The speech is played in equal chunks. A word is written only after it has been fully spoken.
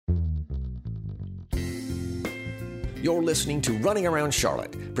You're listening to Running Around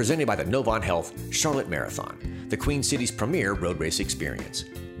Charlotte, presented by the Novant Health Charlotte Marathon, the Queen City's premier road race experience.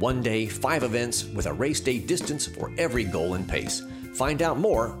 1 day, 5 events with a race day distance for every goal and pace. Find out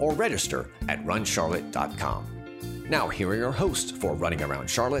more or register at runcharlotte.com. Now, here are your hosts for Running Around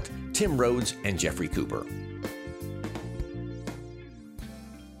Charlotte, Tim Rhodes and Jeffrey Cooper.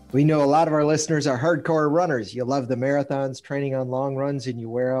 We know a lot of our listeners are hardcore runners. You love the marathons, training on long runs, and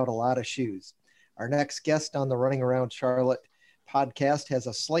you wear out a lot of shoes. Our next guest on the Running Around Charlotte podcast has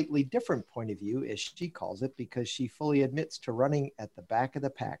a slightly different point of view, as she calls it, because she fully admits to running at the back of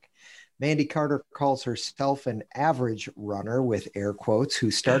the pack. Mandy Carter calls herself an average runner, with air quotes, who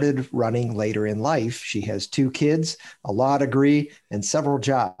started running later in life. She has 2 kids, a law degree, and several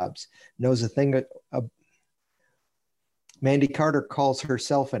jobs. Knows a thing. Mandy Carter calls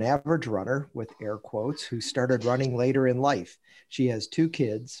herself an average runner, with air quotes, who started running later in life. She has 2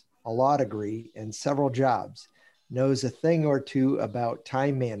 kids, a law degree, and several jobs. Knows a thing or two about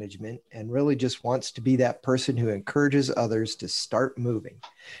time management, and really just wants to be that person who encourages others to start moving.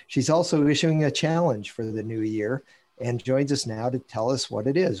 She's also issuing a challenge for the new year and joins us now to tell us what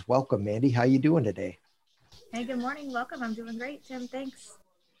it is. Welcome, Mandy. How you doing today? Hey, good morning. Welcome. I'm doing great, Tim. Thanks.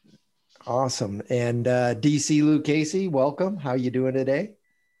 Awesome. And DC Lou Casey, welcome. How you doing today?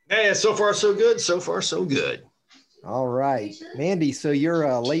 Hey, so far so good. So far so good. All right, Mandy. So you're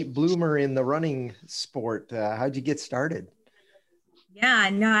a late bloomer in the running sport. How'd you get started? Yeah,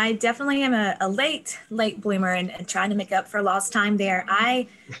 no, I definitely am a late bloomer and trying to make up for lost time there. I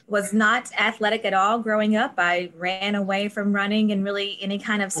was not athletic at all growing up. I ran away from running and really any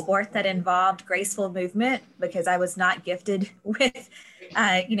kind of sport that involved graceful movement because I was not gifted with,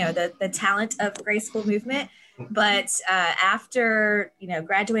 the talent of graceful movement. But after,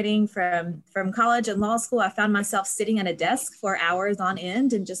 graduating from college and law school, I found myself sitting at a desk for hours on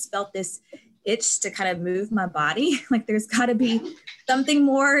end and just felt this itch to kind of move my body. Like there's got to be something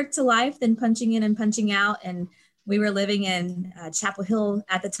more to life than punching in and punching out. And we were living in Chapel Hill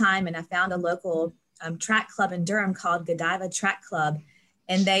at the time, and I found a local track club in Durham called Godiva Track Club.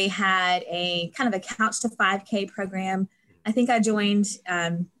 And they had a kind of a couch to 5K program. I think I joined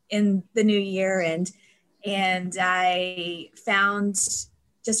in the new year, and I found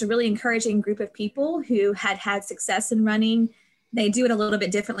just a really encouraging group of people who had had success in running. They do it a little bit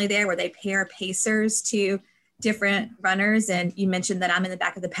differently there, where they pair pacers to different runners. And you mentioned that I'm in the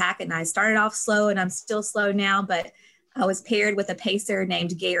back of the pack, and I started off slow and I'm still slow now, but I was paired with a pacer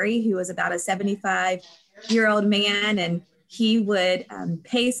named Gary, who was about a 75-year-old man. And he would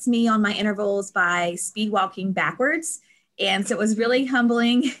pace me on my intervals by speed walking backwards. And so it was really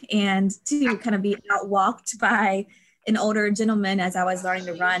humbling and to kind of be outwalked by an older gentleman as I was learning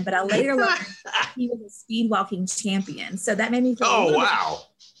to run. But I later learned he was a speed walking champion. So that made me feel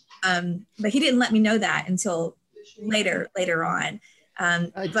but he didn't let me know that until later on.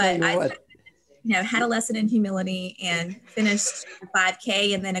 I had a lesson in humility and finished the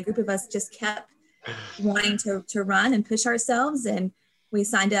 5K. And then a group of us just kept wanting to run and push ourselves. And we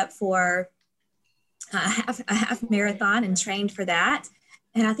signed up for a half marathon and trained for that.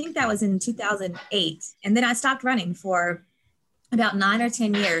 And I think that was in 2008. And then I stopped running for about 9 or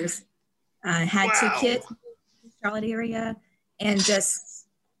 10 years. I had 2 kids in the Charlotte area, and just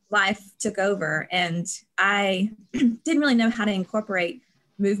life took over. And I didn't really know how to incorporate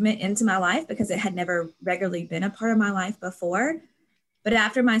movement into my life because it had never regularly been a part of my life before. But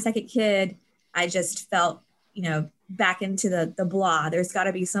after my second kid, I just felt, back into the blah. There's got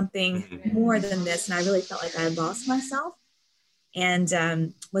to be something more than this. And I really felt like I had lost myself,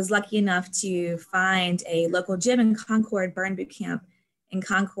 and was lucky enough to find a local gym in Concord, Burn Boot Camp in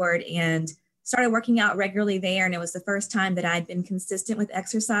Concord, and started working out regularly there. And it was the first time that I'd been consistent with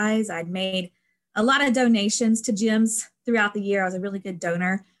exercise. I'd made a lot of donations to gyms throughout the year. I was a really good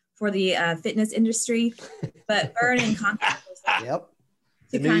donor for the fitness industry, but Burn and Concord was yep.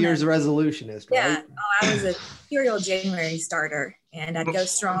 The New Year's resolutionist, right? Yeah. I was a serial January starter, and I'd go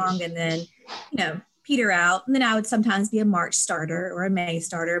strong and then, peter out. And then I would sometimes be a March starter or a May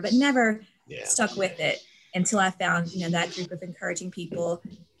starter, but never stuck with it until I found, that group of encouraging people.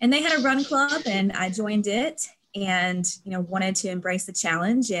 And they had a run club, and I joined it and, wanted to embrace the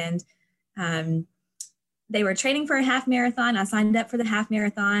challenge. And they were training for a half marathon. I signed up for the half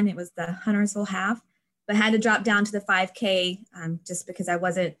marathon. It was the Huntersville half, but had to drop down to the 5K just because I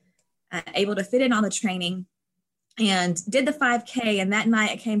wasn't able to fit in all the training, and did the 5K. And that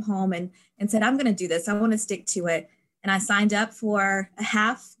night I came home and said, I'm going to do this. I want to stick to it. And I signed up for a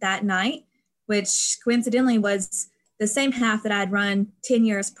half that night, which coincidentally was the same half that I'd run 10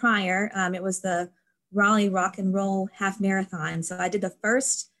 years prior. It was the Raleigh Rock and Roll Half Marathon. So I did the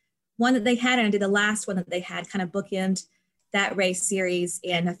first one that they had, and I did the last one that they had, kind of bookend that race series.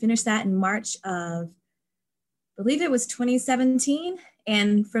 And I finished that in March of, I believe it was 2017.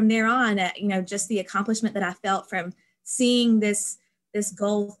 And from there on, just the accomplishment that I felt from seeing this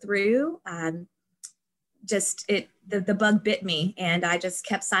goal through, the bug bit me, and I just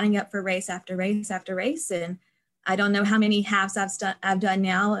kept signing up for race after race after race. And I don't know how many halves I've done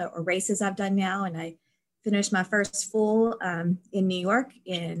now, or races I've done now. And I finished my first full in New York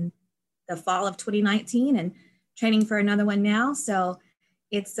in the fall of 2019, and training for another one now. So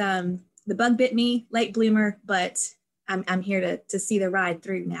it's the bug bit me, late bloomer, but I'm here to see the ride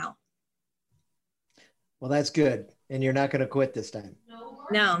through now. Well, that's good. And you're not going to quit this time.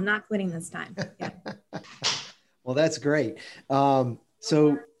 No, I'm not quitting this time. Yeah. Well, that's great.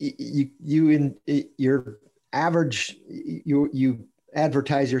 So you in your average, you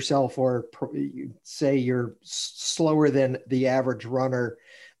advertise yourself, or you say you're slower than the average runner.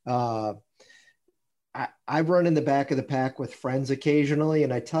 I run in the back of the pack with friends occasionally,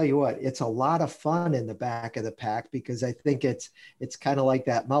 and I tell you what, it's a lot of fun in the back of the pack, because I think it's kind of like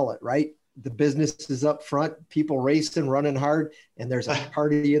that mullet, right? The business is up front, people racing, running hard, and there's a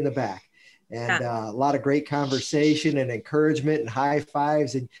party in the back, and a lot of great conversation and encouragement and high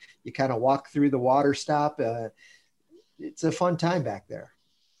fives, and you kind of walk through the water stop. It's a fun time back there.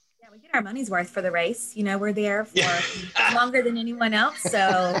 Yeah, we get our money's worth for the race. We're there for longer than anyone else,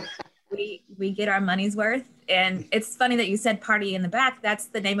 so we get our money's worth. And it's funny that you said party in the back. That's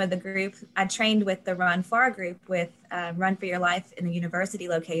the name of the group. I trained with the Run Far group with Run for Your Life in the university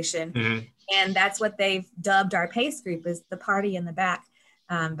location. Mm-hmm. And that's what they've dubbed our pace group, is the party in the back.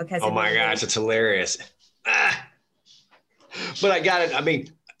 Because oh my gosh, it's hilarious. But I got it. I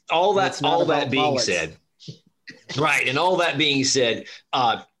mean, all that being said, right. And all that being said,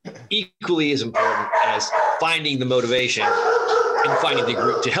 equally as important as finding the motivation and finding the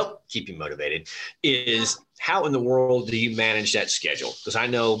group to help keep you motivated is, how in the world do you manage that schedule? Because I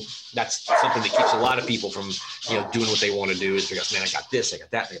know that's something that keeps a lot of people from, doing what they want to do, is because, man, I got this, I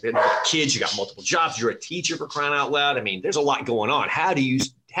got that, you got kids, you got multiple jobs, you're a teacher, for crying out loud. I mean, there's a lot going on. How do you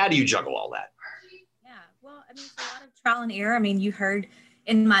juggle all that? Yeah, well, I mean, it's a lot of trial and error. I mean, you heard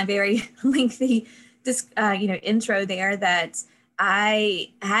in my very lengthy, intro there that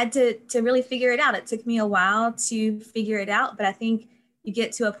I had to really figure it out. It took me a while to figure it out, but I think you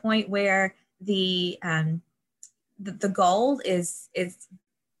get to a point where the goal is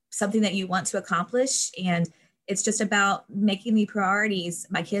something that you want to accomplish, and it's just about making the priorities.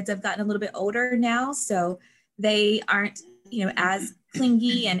 My kids have gotten a little bit older now, so they aren't, as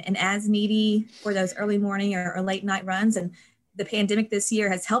clingy and as needy for those early morning or late night runs. And the pandemic this year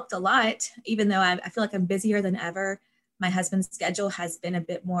has helped a lot, even though I feel like I'm busier than ever. My husband's schedule has been a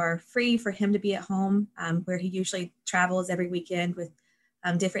bit more free for him to be at home, where he usually travels every weekend with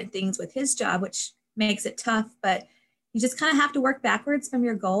different things with his job, which makes it tough. But you just kind of have to work backwards from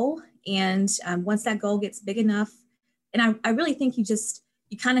your goal. And once that goal gets big enough, and I really think you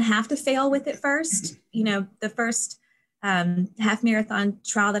kind of have to fail with it first. The first half marathon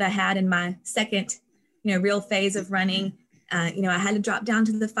trial that I had in my second, real phase of running, I had to drop down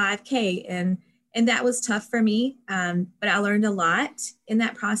to the 5K, and that was tough for me. But I learned a lot in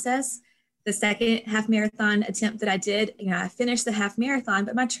that process. The second half marathon attempt that I did, I finished the half marathon,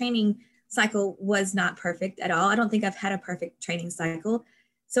 but my training cycle was not perfect at all. I don't think I've had a perfect training cycle.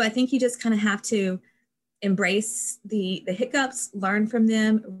 So I think you just kind of have to embrace the hiccups, learn from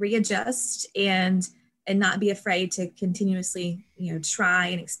them, readjust, and not be afraid to continuously, try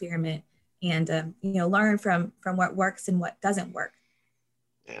and experiment and, learn from what works and what doesn't work.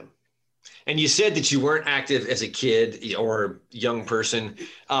 Yeah. And you said that you weren't active as a kid or young person.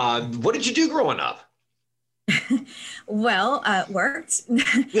 What did you do growing up? Well, worked.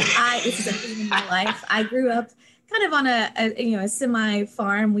 This is a theme in my life. I grew up kind of on a semi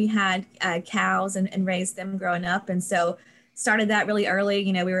farm. We had cows and raised them growing up. And so started that really early.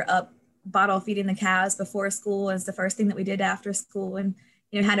 We were up bottle feeding the cows before school is the first thing that we did after school, and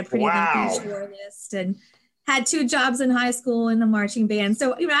had a pretty lengthy chore list, and had 2 jobs in high school in the marching band.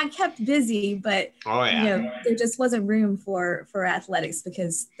 So I kept busy, but there just wasn't room for athletics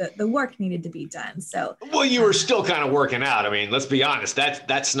because the work needed to be done. So well, you were still kind of working out. I mean, let's be honest,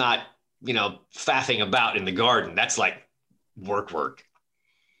 that's not faffing about in the garden. That's like work.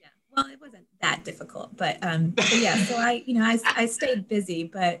 Yeah, well, it wasn't that difficult, but yeah. So I stayed busy,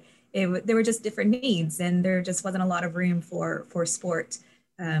 but there were just different needs, and there just wasn't a lot of room for sport,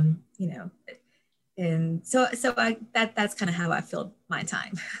 and so that's kind of how I filled my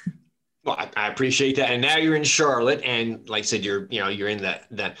time. Well, I appreciate that. And now you're in Charlotte, and like I said, you're in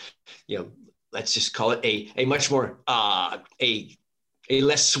that let's just call it a much more a a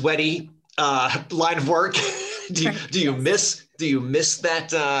less sweaty line of work? do you miss that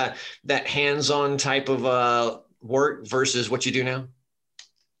that hands-on type of work versus what you do now?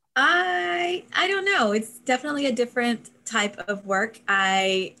 I don't know. It's definitely a different type of work.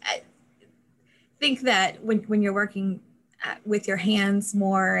 I think that when you're working with your hands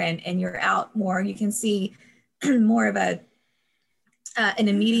more and you're out more, you can see more of an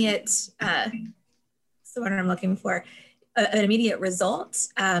immediate, so what I'm looking for, an immediate result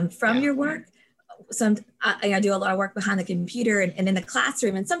from your work. I do a lot of work behind the computer and in the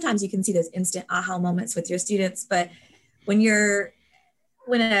classroom, and sometimes you can see those instant aha moments with your students. But when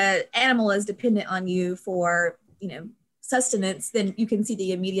an animal is dependent on you for, sustenance, then you can see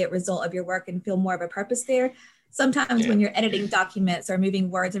the immediate result of your work and feel more of a purpose there. Sometimes when you're editing documents or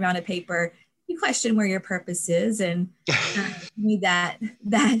moving words around a paper, you question where your purpose is, and need that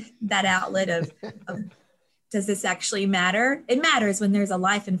outlet of does this actually matter? It matters when there's a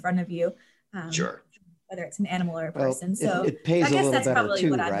life in front of you. Sure. Whether it's an animal or a person. So it pays I guess a little that's better probably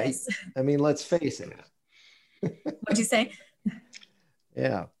too, what I right? miss. I mean, let's face it. What'd you say?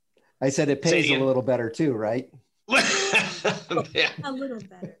 Yeah. I said it pays a little better too, right? Yeah. A little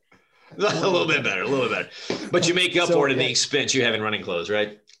better. A little bit better. But you make up for it in the expense you have in running clothes,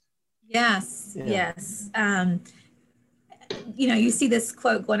 right? Yes. You see this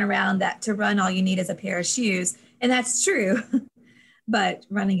quote going around that to run, all you need is a pair of shoes. And that's true. But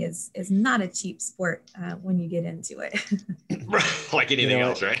running is not a cheap sport when you get into it. Like anything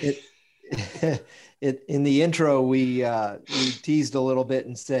else, right? In the intro, we teased a little bit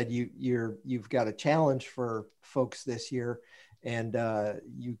and said you've got a challenge for folks this year, and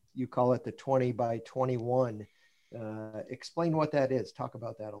you call it the 20 by 21. Explain what that is. Talk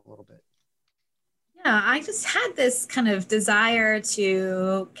about that a little bit. Yeah, I just had this kind of desire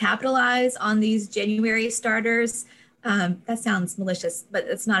to capitalize on these January starters. That sounds malicious, but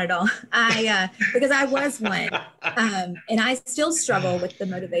it's not at all. Because I was one, and I still struggle with the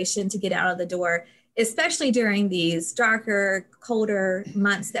motivation to get out of the door, especially during these darker, colder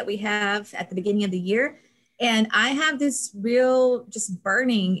months that we have at the beginning of the year. And I have this real just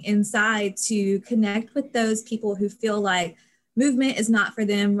burning inside to connect with those people who feel like movement is not for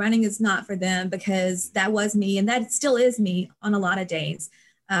them, running is not for them, because that was me, and that still is me on a lot of days.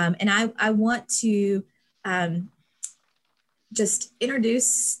 And I want to just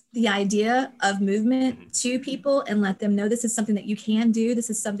introduce the idea of movement to people and let them know this is something that you can do. This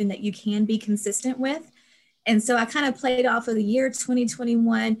is something that you can be consistent with. And so I kind of played off of the year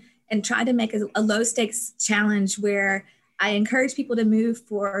 2021 and tried to make a low stakes challenge where I encourage people to move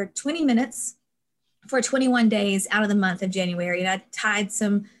for 20 minutes for 21 days out of the month of January. And I tied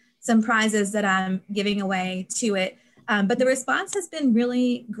some prizes that I'm giving away to it. But the response has been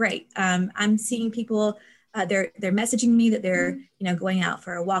really great. I'm seeing people, they're messaging me that they're, going out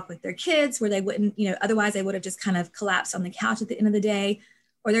for a walk with their kids where they wouldn't, otherwise they would have just kind of collapsed on the couch at the end of the day,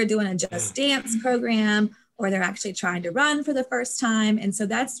 or they're doing a Just Dance program, or they're actually trying to run for the first time. And so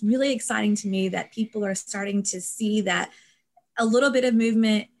that's really exciting to me that people are starting to see that a little bit of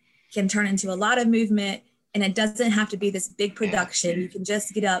movement can turn into a lot of movement, and it doesn't have to be this big production. You can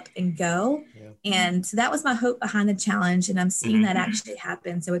just get up and go. Yeah. And so that was my hope behind the challenge, and I'm seeing that actually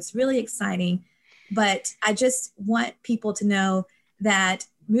happen. So it's really exciting. But I just want people to know that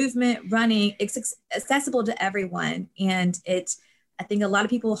movement, running, it's accessible to everyone. And I think a lot of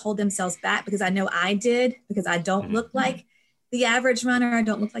people hold themselves back, because I know I did, because I don't look like the average runner. I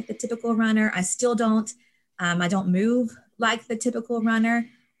don't look like the typical runner. I still don't. I don't move like the typical runner.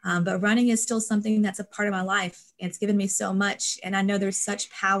 But running is still something that's a part of my life. It's given me so much. And I know there's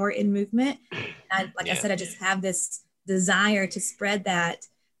such power in movement. And I said, I just have this desire to spread that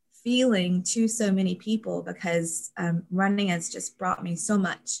feeling to so many people, because running has just brought me so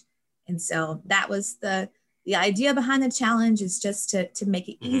much. And so that was the idea behind the challenge, is just to make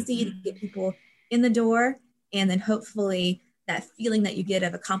it easy to get people in the door. And then hopefully that feeling that you get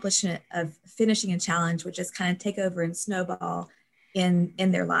of accomplishment of finishing a challenge would just kind of take over and snowball in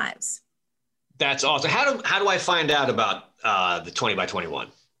their lives. That's awesome. How do I find out about the 20 by 21?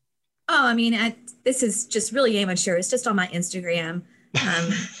 Oh, I mean, this is just really amateur. It's just on my Instagram,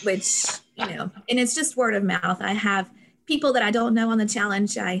 which, and it's just word of mouth. I have people that I don't know on the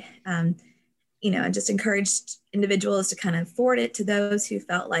challenge. I just encouraged individuals to kind of forward it to those who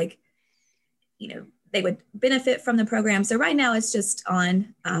felt like, they would benefit from the program. So right now it's just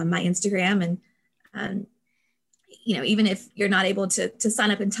on my Instagram, and even if you're not able to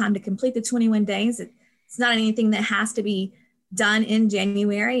sign up in time to complete the 21 days, it's not anything that has to be done in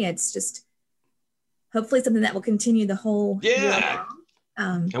January. It's just hopefully something that will continue the whole year.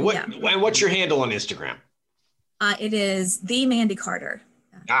 And what's your handle on Instagram? It is the Mandy Carter.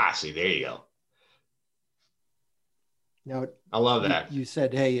 See, there you go. Now, I love that. You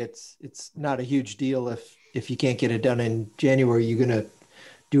said, hey, it's not a huge deal if you can't get it done in January. You're going to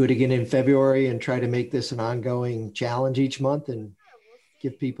do it again in February and try to make this an ongoing challenge each month and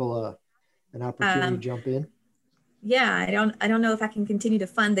give people an opportunity to jump in. Yeah, I don't know if I can continue to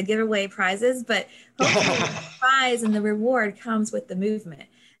fund the giveaway prizes, but hopefully the prize and the reward comes with the movement.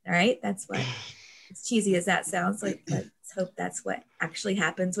 All right, that's what, as cheesy as that sounds, like, let's hope that's what actually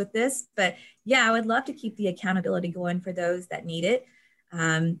happens with this. But yeah, I would love to keep the accountability going for those that need it.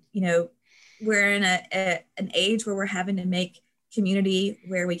 We're in an age where we're having to make community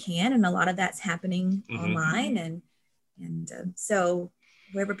where we can, and a lot of that's happening online, and so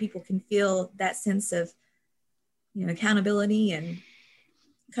wherever people can feel that sense of accountability and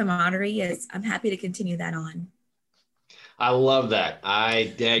camaraderie, I'm happy to continue that on. I love that.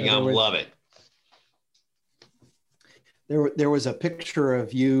 I daggum love it. There was a picture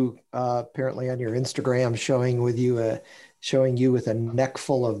of you apparently on your Instagram showing you with a neck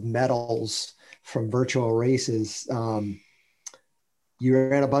full of medals from virtual races. You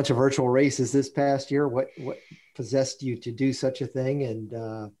ran a bunch of virtual races this past year. What possessed you to do such a thing?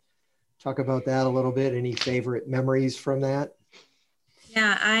 And talk about that a little bit. Any favorite memories from that?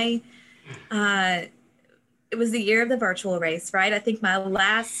 Yeah, it was the year of the virtual race, right? I think my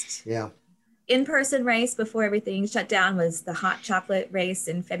last in-person race before everything shut down was the hot chocolate race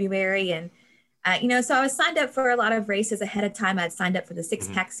in February. And, so I was signed up for a lot of races ahead of time. I'd signed up for the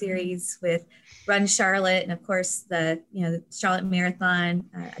 6-pack series with Run Charlotte. And of course the Charlotte Marathon.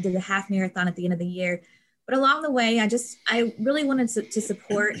 I did a half marathon at the end of the year. But along the way, I really wanted to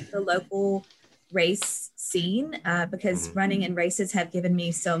support the local race scene because running and races have given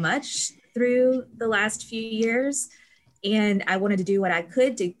me so much through the last few years. And I wanted to do what I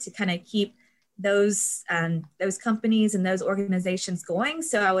could to kind of keep those companies and those organizations going.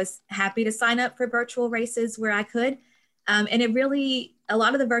 So I was happy to sign up for virtual races where I could. And a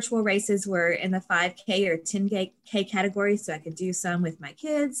lot of the virtual races were in the 5K or 10K category. So I could do some with my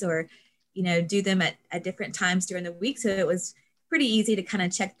kids or do them at different times during the week. So it was pretty easy to kind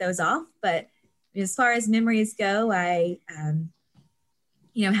of check those off. But as far as memories go, I,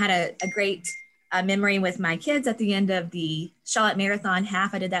 had a great memory with my kids at the end of the Charlotte Marathon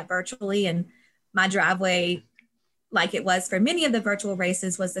half. I did that virtually, and my driveway, like it was for many of the virtual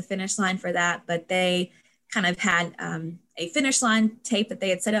races, was the finish line for that. But they kind of had a finish line tape that they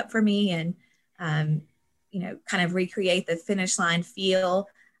had set up for me and, kind of recreate the finish line feel.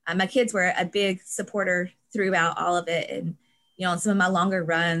 My kids were a big supporter throughout all of it. And, on some of my longer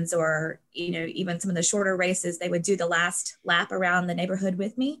runs or, even some of the shorter races, they would do the last lap around the neighborhood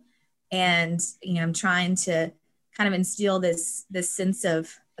with me. And, I'm trying to kind of instill this sense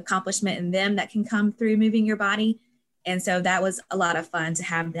of accomplishment in them that can come through moving your body. And so that was a lot of fun to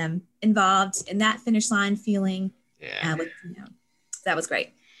have them involved in that finish line feeling. Yeah. That was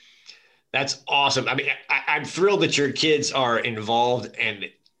great. That's awesome. I mean, I'm thrilled that your kids are involved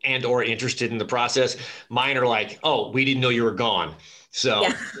and or interested in the process. Mine are like, oh, we didn't know you were gone. So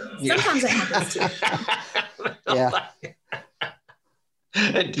sometimes it happens too. Yeah.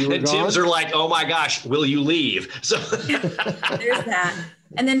 And Tim's are like, oh my gosh, will you leave? So there's that.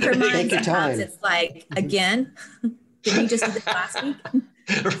 And then for mine, sometimes it's like, again, did you just do this last week?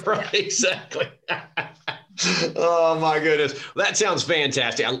 Right, exactly. Oh my goodness. That sounds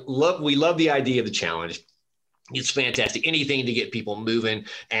fantastic. We love the idea of the challenge. It's fantastic. Anything to get people moving.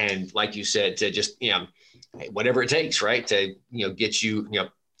 And like you said, to just, whatever it takes, right. To, get you,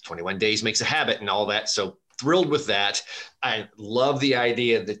 21 days makes a habit and all that. So thrilled with that. I love the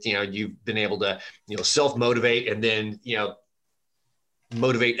idea that, you've been able to, self-motivate and then,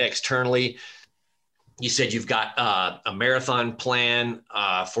 motivate externally. You said you've got a marathon plan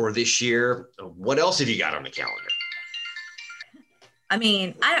for this year. What else have you got on the calendar? I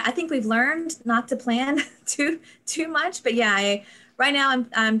mean, I think we've learned not to plan too much, but yeah, right now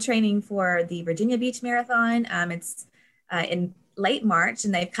I'm training for the Virginia Beach Marathon. It's in late March,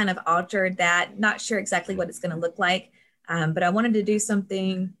 and they've kind of altered that. Not sure exactly what it's going to look like, but I wanted to do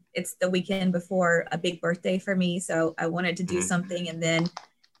something. It's the weekend before a big birthday for me, so I wanted to do something. And then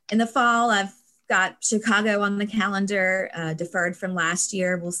in the fall, I've got Chicago on the calendar, deferred from last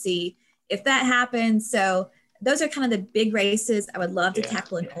year. We'll see if that happens. So those are kind of the big races I would love to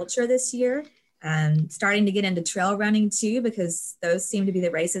tackle in ultra this year. Starting to get into trail running too, because those seem to be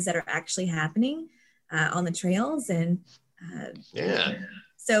the races that are actually happening on the trails. And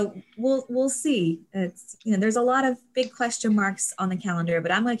so we'll see. It's, there's a lot of big question marks on the calendar,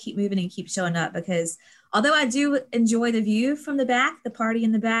 but I'm going to keep moving and keep showing up, because although I do enjoy the view from the back, the party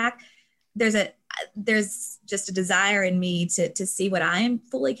in the back, there's just a desire in me to see what I am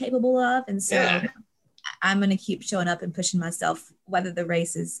fully capable of. And so I'm going to keep showing up and pushing myself, whether the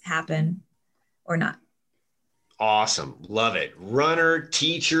races happen or not. Awesome. Love it. Runner,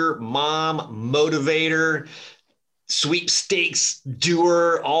 teacher, mom, motivator, sweepstakes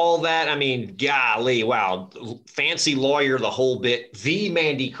doer, all that. I mean, golly, wow. Fancy lawyer, the whole bit. The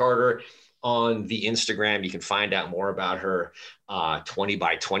Mandy Carter on the Instagram. You can find out more about her 20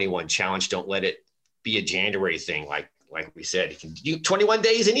 by 21 challenge. Don't let it be a January thing. Like we said, you can do 21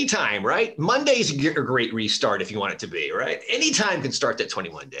 days anytime, right? Monday's a great restart if you want it to be, right? Anytime can start that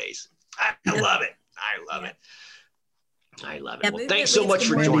 21 days. I love it. I love it. I love it. Well, thanks so much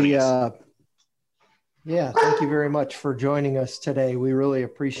for joining us. Yeah, thank you very much for joining us today. We really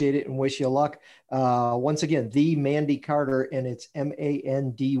appreciate it and wish you luck. Once again, the Mandy Carter, and it's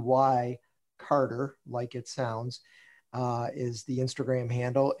MANDY Carter, like it sounds, is the Instagram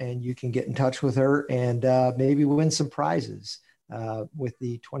handle, and you can get in touch with her and maybe win some prizes with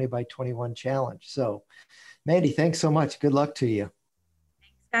the 20 by 21 challenge. So, Mandy, thanks so much. Good luck to you.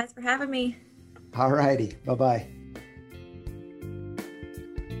 Thanks, guys, for having me. All righty. Bye-bye.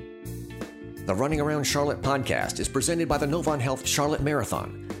 The Running Around Charlotte podcast is presented by the Novant Health Charlotte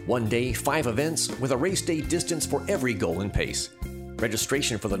Marathon. 1 day, 5 events with a race day distance for every goal and pace.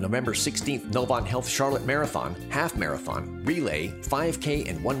 Registration for the November 16th Novant Health Charlotte Marathon, Half Marathon, Relay, 5K,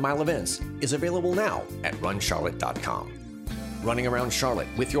 and 1 mile events is available now at runcharlotte.com. Running Around Charlotte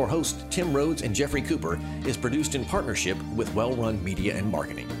with your hosts Tim Rhodes and Jeffrey Cooper is produced in partnership with Well Run Media and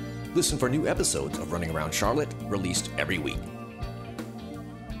Marketing. Listen for new episodes of Running Around Charlotte released every week.